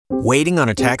Waiting on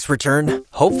a tax return?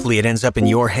 Hopefully it ends up in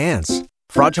your hands.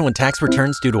 Fraudulent tax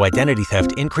returns due to identity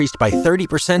theft increased by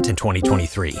 30% in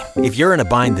 2023. If you're in a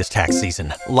bind this tax season,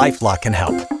 LifeLock can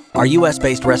help. Our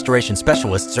U.S.-based restoration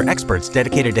specialists are experts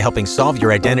dedicated to helping solve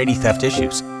your identity theft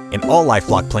issues. And all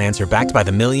LifeLock plans are backed by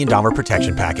the $1 Million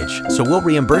Protection Package. So we'll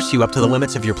reimburse you up to the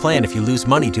limits of your plan if you lose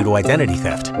money due to identity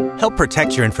theft. Help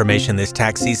protect your information this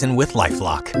tax season with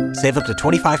LifeLock. Save up to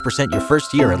 25% your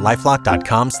first year at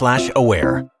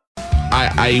LifeLock.com/aware.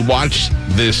 I watched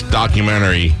this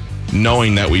documentary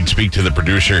knowing that we'd speak to the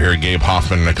producer here, Gabe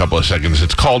Hoffman, in a couple of seconds.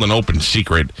 It's called An Open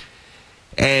Secret.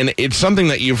 And it's something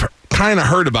that you've kind of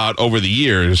heard about over the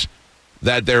years,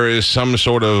 that there is some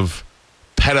sort of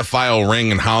pedophile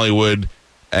ring in Hollywood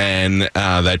and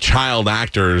that child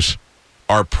actors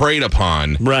are preyed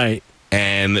upon. Right.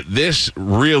 And this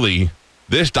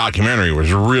documentary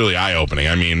was really eye-opening.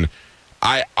 I mean,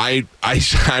 I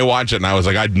watched it and I was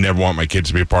like, I'd never want my kids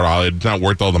to be a part of Hollywood. It's not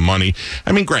worth all the money.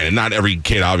 I mean, granted, not every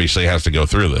kid obviously has to go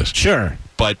through this. Sure.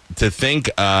 But to think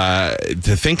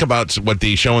about what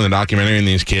they show in the documentary in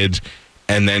these kids,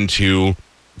 and then to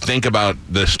think about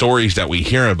the stories that we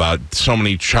hear about so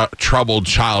many troubled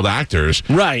child actors.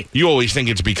 Right. You always think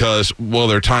it's because, well,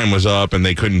 their time was up and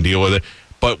they couldn't deal with it.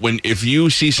 But if you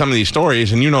see some of these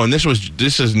stories, and and this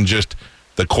isn't just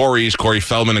the Corey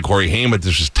Feldman and Corey Haim, but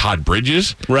this is Todd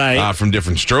Bridges, right, from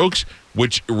Different Strokes,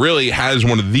 which really has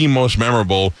one of the most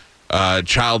memorable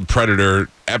child predator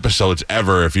episodes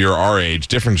ever. If you're our age,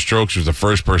 Different Strokes was the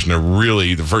first show to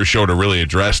really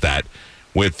address that,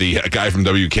 with the guy from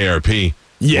WKRP.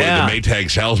 Yeah, the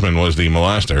Maytag salesman was the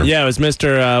molester. Yeah, it was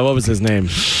Mr. What was his name?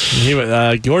 He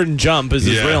was Gordon Jump is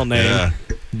his real name,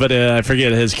 but I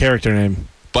forget his character name.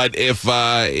 But if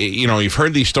you've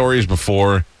heard these stories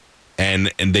before,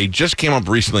 and they just came up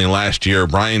recently last year.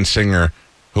 Bryan Singer,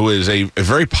 who is a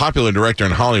very popular director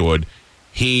in Hollywood,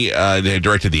 they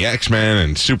directed the X-Men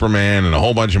and Superman and a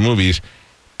whole bunch of movies,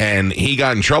 and he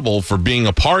got in trouble for being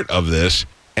a part of this,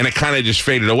 and it kind of just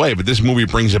faded away. But this movie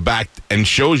brings it back and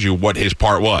shows you what his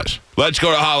part was. Let's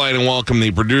go to Hotline and welcome the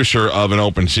producer of An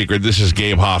Open Secret. This is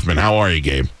Gabe Hoffman. How are you,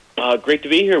 Gabe? Great to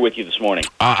be here with you this morning.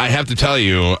 I have to tell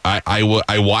you,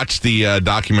 I watched the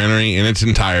documentary in its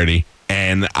entirety,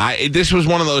 and this was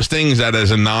one of those things that,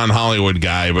 as a non-Hollywood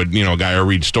guy, but a guy who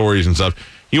reads stories and stuff,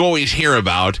 you always hear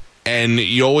about, and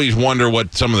you always wonder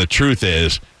what some of the truth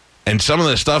is. And some of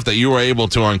the stuff that you were able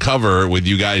to uncover with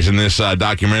you guys in this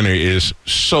documentary is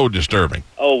so disturbing.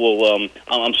 Oh, well,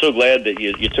 I'm so glad that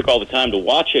you took all the time to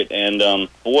watch it. And,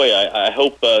 boy, I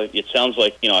hope it sounds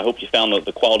like, I hope you found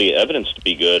the quality of evidence to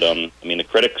be good. I mean, the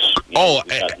critics got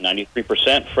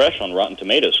 93% fresh on Rotten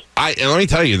Tomatoes. And let me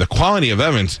tell you, the quality of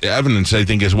evidence, I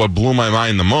think, is what blew my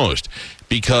mind the most.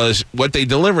 Because what they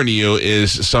deliver to you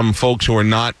is some folks who are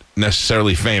not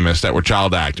necessarily famous, that were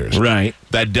child actors. Right.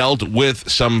 That dealt with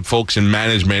some folks in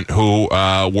management who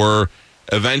were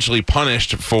eventually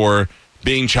punished for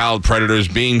being child predators,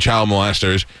 being child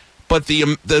molesters. But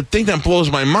the thing that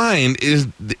blows my mind is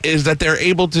that they're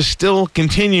able to still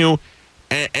continue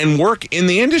and work in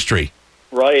the industry.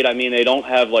 Right. I mean, they don't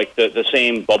have, like, the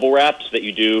same bubble wraps that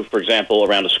you do, for example,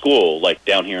 around a school, like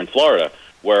down here in Florida,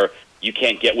 where you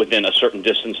can't get within a certain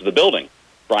distance of the building.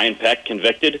 Brian Peck,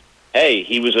 convicted. Hey,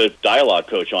 he was a dialogue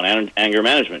coach on anger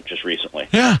management just recently.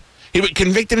 Yeah. He was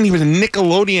convicted, and he was a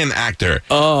Nickelodeon actor.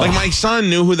 Oh. Like, my son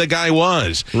knew who the guy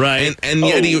was. Right. And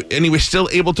yet he was still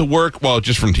able to work, well,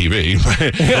 just from TV,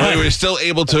 but he was still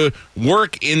able to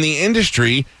work in the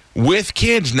industry with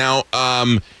kids. Now,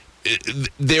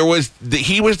 he was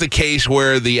the case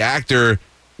where the actor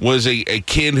was a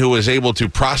kid who was able to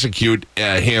prosecute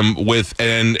him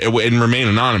and remain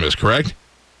anonymous, correct?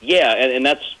 Yeah, and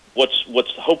that's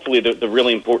what's hopefully the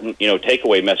really important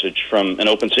takeaway message from An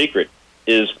Open Secret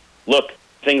is, look,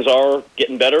 things are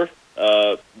getting better.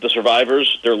 The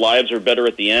survivors, their lives are better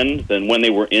at the end than when they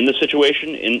were in the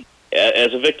situation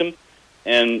as a victim,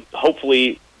 and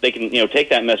hopefully they can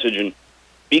take that message and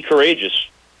be courageous,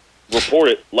 report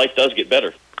it. Life does get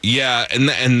better. Yeah,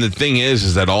 and the thing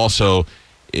is that also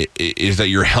is that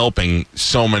you're helping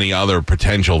so many other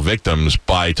potential victims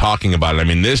by talking about it. I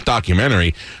mean, this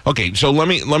documentary. Okay, so let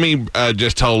me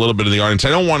just tell a little bit of the audience. I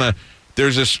don't want to.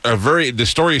 There's the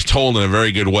story is told in a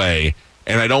very good way,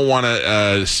 and I don't want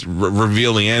to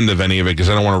reveal the end of any of it because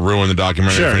I don't want to ruin the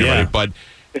documentary for anybody.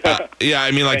 Yeah. But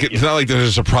I mean, like, it's not like there's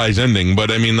a surprise ending,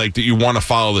 but I mean, like, you want to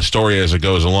follow the story as it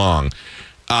goes along.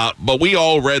 But we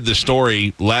all read the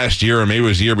story last year, or maybe it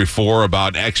was the year before,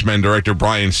 about X-Men director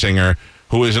Bryan Singer,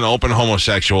 who is an open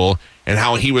homosexual, and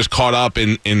how he was caught up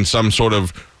in some sort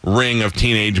of ring of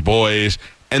teenage boys,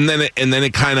 and then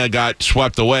it kind of got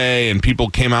swept away, and people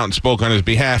came out and spoke on his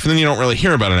behalf, and then you don't really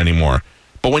hear about it anymore.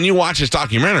 But when you watch this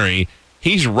documentary,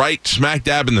 he's right smack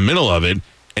dab in the middle of it,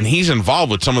 and he's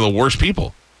involved with some of the worst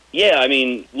people. Yeah, I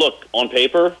mean, look, on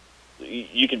paper,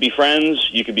 you could be friends,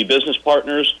 you could be business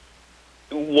partners.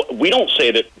 We don't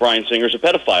say that Bryan Singer's a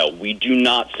pedophile. We do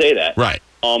not say that. Right.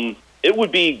 It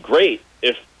would be great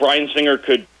if Bryan Singer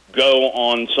could go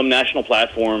on some national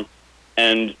platform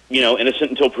and,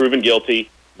 innocent until proven guilty.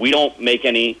 We don't make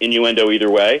any innuendo either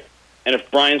way. And if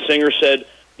Bryan Singer said,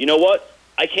 you know what,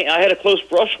 I had a close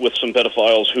brush with some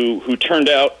pedophiles who turned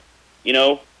out,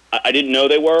 I didn't know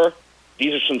they were.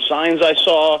 These are some signs I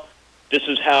saw. This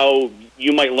is how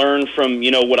you might learn from,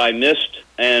 what I missed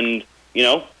and,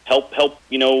 help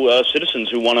citizens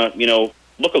who want to,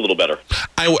 look a little better.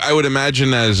 I would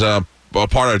imagine as a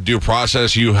part of due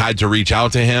process, you had to reach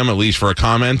out to him, at least for a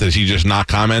comment. Does he just not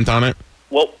comment on it?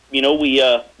 Well, we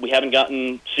haven't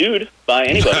gotten sued by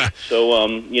anybody,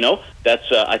 so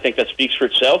that's I think that speaks for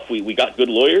itself. We got good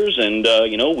lawyers, and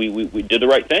we did the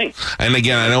right thing. And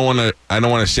again, I don't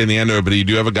want to say the end of it, but you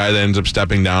do have a guy that ends up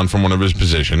stepping down from one of his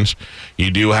positions. You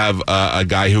do have a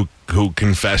guy who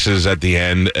confesses at the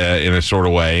end in a sort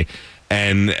of way.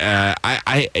 And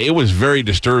it was very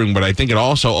disturbing, but I think it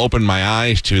also opened my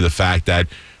eyes to the fact that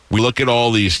we look at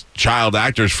all these child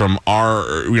actors from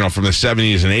from the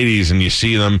 70s and 80s, and you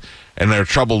see them and their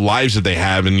troubled lives that they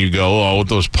have, and you go, oh,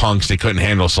 those punks, they couldn't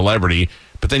handle celebrity.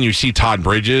 But then you see Todd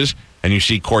Bridges, and you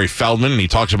see Corey Feldman, and he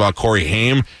talks about Corey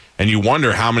Haim, and you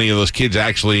wonder how many of those kids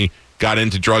actually got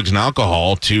into drugs and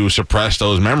alcohol to suppress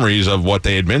those memories of what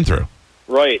they had been through.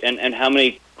 Right, and how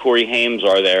many Corey Haims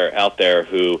are there out there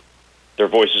who their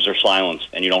voices are silenced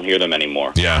and you don't hear them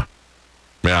anymore? Yeah.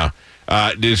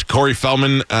 Does Corey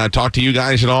Feldman talk to you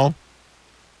guys at all?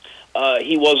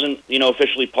 He wasn't,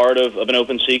 officially part of an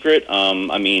open secret.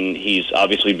 He's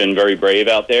obviously been very brave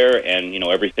out there, and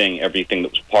everything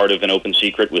that was part of an open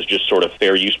secret was just sort of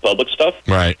fair use public stuff.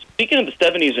 Right. Speaking of the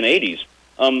 70s and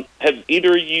 80s, have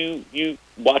either you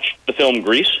watched the film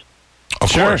Grease?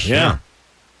 Of course, yeah.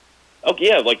 Oh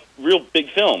yeah, like real big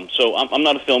film. So I'm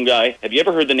not a film guy. Have you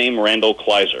ever heard the name Randall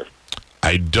Kleiser?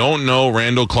 I don't know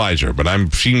Randall Kleiser, but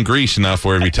I've seen Grease enough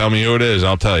where if you tell me who it is,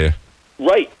 I'll tell you.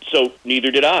 Right. So neither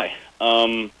did I,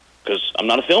 because I'm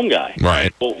not a film guy.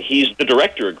 Right. Well, he's the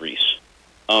director of Grease,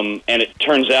 and it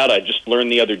turns out, I just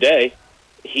learned the other day,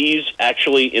 he's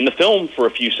actually in the film for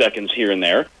a few seconds here and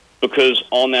there, because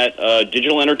on that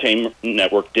digital entertainment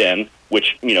network, Den,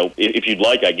 which, if you'd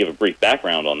like, I'd give a brief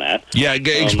background on that. Yeah,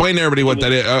 explain to everybody what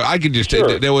that is. I could just...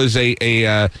 Sure. There was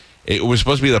it was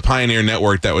supposed to be the Pioneer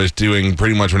Network that was doing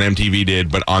pretty much what MTV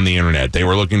did, but on the Internet. They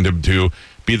were looking to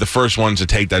be the first ones to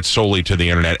take that solely to the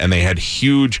Internet, and they had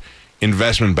huge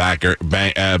investment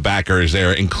backers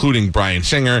there, including Bryan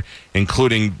Singer,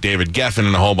 including David Geffen,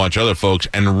 and a whole bunch of other folks,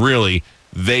 and really,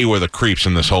 they were the creeps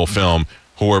in this whole film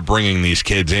who were bringing these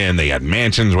kids in. They had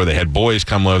mansions where they had boys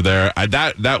come live there.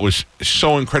 That was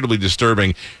so incredibly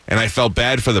disturbing, and I felt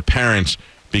bad for the parents,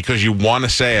 because you want to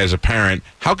say as a parent,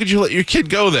 how could you let your kid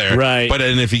go there? Right. But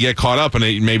then if you get caught up in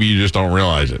it, maybe you just don't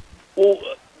realize it. Well,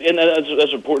 and that's an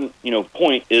important,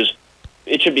 point is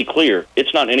it should be clear.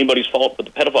 It's not anybody's fault but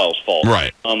the pedophile's fault.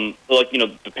 Right.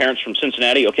 The parents from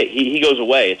Cincinnati, okay, he goes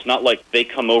away. It's not like they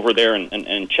come over there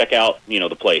and check out,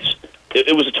 the place.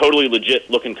 It was a totally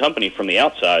legit-looking company from the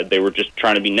outside. They were just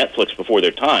trying to be Netflix before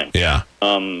their time. Yeah.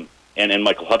 And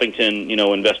Michael Huffington,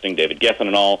 investing, David Geffen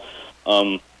and all.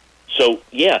 So,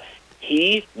 yeah,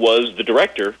 he was the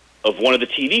director of one of the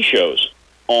TV shows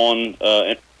on,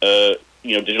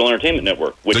 Digital Entertainment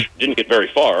Network, which didn't get very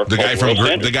far. The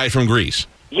guy from Grease.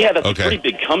 Yeah, that's a pretty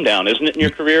big come down, isn't it, in your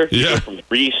career? Yeah. From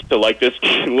Grease to like this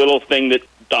little thing that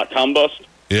 .com bust.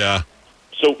 Yeah.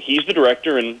 So he's the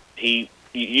director, and you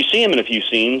see him in a few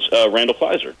scenes. Randall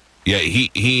Kleiser. Yeah, we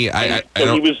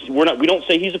don't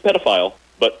say he's a pedophile,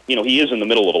 but he is in the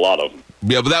middle of a lot of them.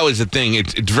 Yeah, but that was the thing.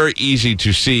 It's very easy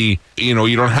to see.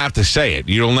 You don't have to say it.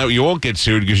 You won't get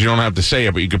sued because you don't have to say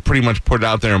it. But you could pretty much put it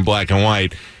out there in black and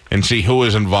white and see who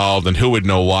was involved and who would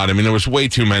know what. I mean, there was way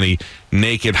too many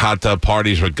naked hot tub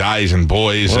parties with guys and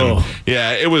boys. Whoa. And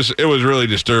yeah, it was really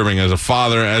disturbing as a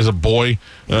father, as a boy.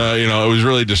 It was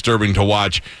really disturbing to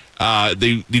watch.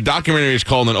 The documentary is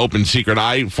called An Open Secret.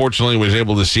 I fortunately was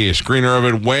able to see a screener of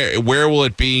it. Where will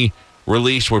it be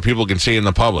released where people can see it in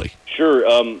the public? Sure.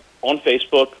 On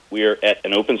Facebook, we are at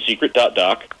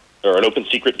anopensecret.doc, or an open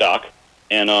secret doc,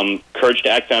 and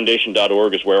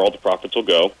courage2actfoundation.org is where all the profits will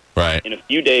go. Right. In a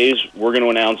few days, we're going to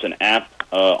announce an app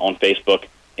on Facebook,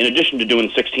 in addition to doing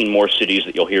 16 more cities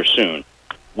that you'll hear soon,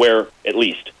 where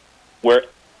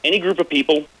any group of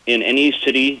people in any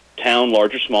city, town,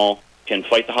 large or small, can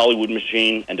fight the Hollywood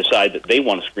machine and decide that they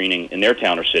want a screening in their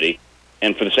town or city.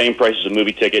 And for the same price as a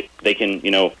movie ticket, they can,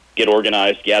 get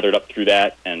organized, gathered up through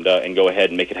that, and go ahead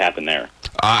and make it happen there.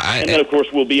 And then, of course,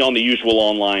 we'll be on the usual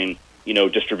online,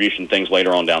 distribution things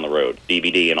later on down the road,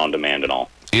 DVD and on demand and all.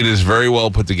 It is very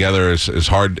well put together, as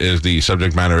hard as the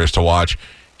subject matter is to watch.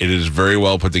 It is very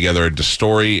well put together. The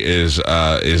story is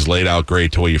laid out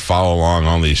great to where you follow along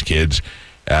all these kids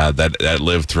that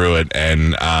live through it.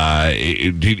 And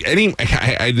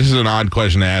this is an odd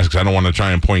question to ask because I don't want to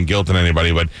try and point guilt at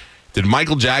anybody, but did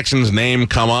Michael Jackson's name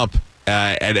come up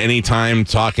at any time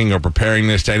talking or preparing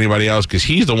this to anybody else? Because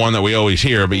he's the one that we always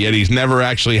hear, but yet he's never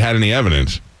actually had any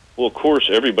evidence. Well, of course,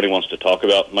 everybody wants to talk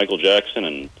about Michael Jackson,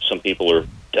 and some people are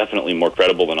definitely more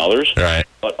credible than others. Right.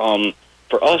 But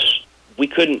for us, we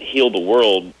couldn't heal the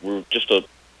world. We're just a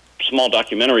small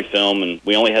documentary film, and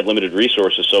we only had limited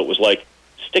resources, so it was like,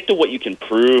 stick to what you can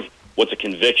prove, what's a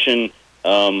conviction,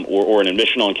 or an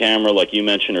admission on camera, like you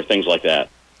mentioned, or things like that.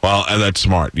 Well, and that's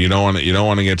smart. You don't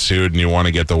want to get sued, and you want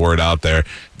to get the word out there.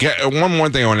 One more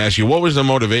thing I want to ask you: what was the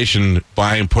motivation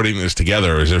behind putting this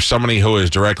together? Is there somebody who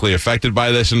is directly affected by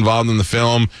this involved in the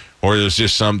film, or is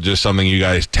this just something you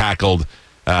guys tackled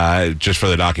just for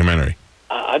the documentary?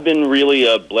 I've been really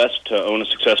blessed to own a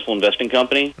successful investing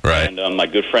company, right? And my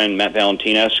good friend Matt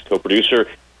Valentines, co-producer.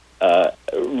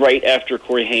 Right after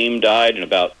Corey Haim died in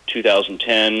about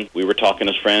 2010, we were talking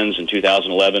as friends. In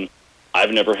 2011.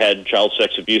 I've never had child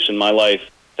sex abuse in my life,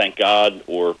 thank God,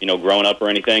 or, growing up or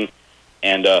anything.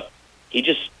 And he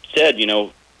just said,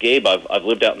 Gabe, I've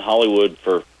lived out in Hollywood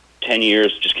for 10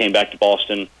 years, just came back to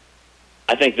Boston.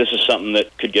 I think this is something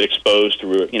that could get exposed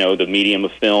through, the medium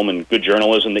of film and good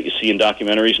journalism that you see in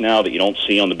documentaries now that you don't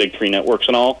see on the big three networks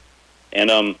and all.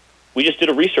 And we just did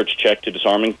a research check to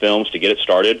Disarming Films to get it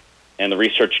started. And the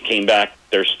research came back,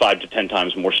 there's 5 to 10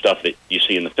 times more stuff that you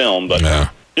see in the film, but... Yeah.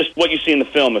 Just what you see in the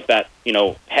film, if that,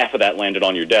 half of that landed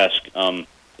on your desk,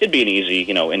 it'd be an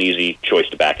easy choice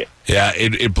to back it. Yeah,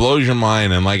 it blows your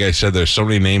mind, and like I said, there's so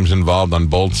many names involved on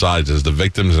both sides, as the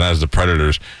victims and as the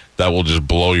predators, that will just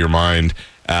blow your mind,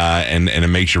 and it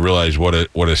makes you realize what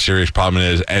a serious problem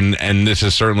it is, and this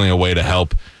is certainly a way to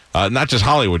help not just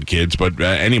Hollywood kids, but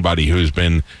anybody who's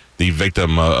been the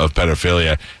victim of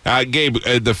pedophilia. Gabe,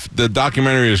 the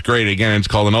documentary is great. Again, it's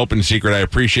called An Open Secret. I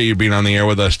appreciate you being on the air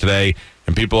with us today.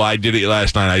 And people, I did it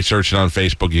last night. I searched it on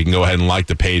Facebook. You can go ahead and like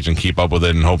the page and keep up with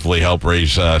it and hopefully help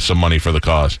raise some money for the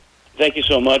cause. Thank you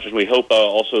so much. We hope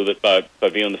also that by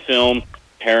viewing the film,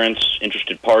 parents,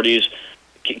 interested parties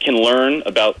can learn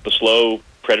about the slow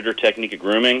predator technique of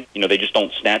grooming. They just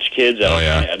don't snatch kids out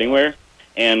anywhere.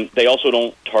 And they also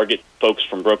don't target folks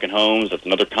from broken homes. That's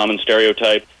another common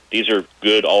stereotype. These are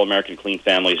good, all-American, clean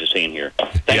families you're seeing here.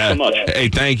 Thanks so much. Hey,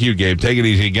 thank you, Gabe. Take it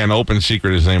easy. Again, Open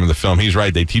Secret is the name of the film. He's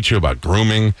right. They teach you about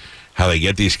grooming, how they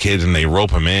get these kids and they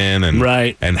rope them in,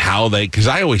 and how they... Because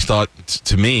I always thought,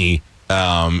 to me,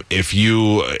 if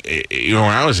you... when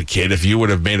I was a kid, if you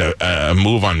would have made a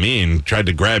move on me and tried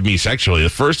to grab me sexually, the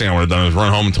first thing I would have done is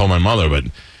run home and told my mother. But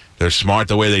they're smart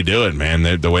the way they do it,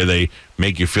 man. The way they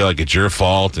make you feel like it's your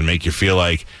fault and make you feel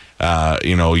like...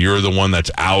 you're the one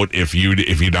that's out if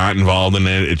you're not involved in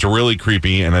it. It's really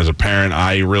creepy, and as a parent,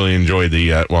 I really enjoyed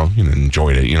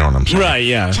enjoyed it. You know what I'm saying? Right,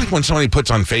 yeah. It's like when somebody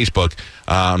puts on Facebook,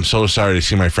 I'm so sorry to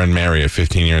see my friend Mary at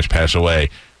 15 years pass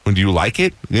away. When do you like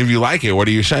it? If you like it, what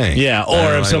are you saying? Yeah,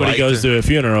 or if somebody goes to a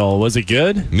funeral, was it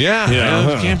good? Yeah,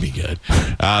 it can't be good.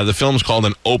 The film's called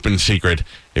An Open Secret.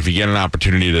 If you get an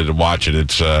opportunity to watch it,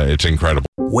 it's incredible.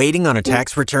 Waiting on a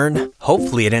tax return?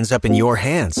 Hopefully it ends up in your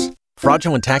hands.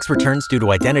 Fraudulent tax returns due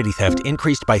to identity theft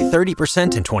increased by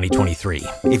 30% in 2023.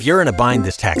 If you're in a bind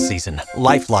this tax season,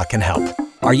 LifeLock can help.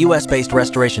 Our U.S.-based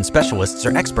restoration specialists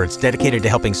are experts dedicated to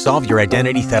helping solve your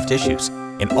identity theft issues.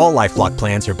 And all LifeLock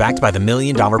plans are backed by the $1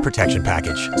 Million Protection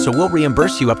Package. So we'll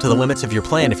reimburse you up to the limits of your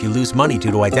plan if you lose money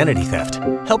due to identity theft.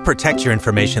 Help protect your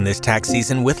information this tax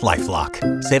season with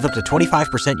LifeLock. Save up to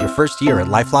 25% your first year at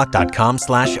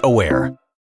LifeLock.com/aware.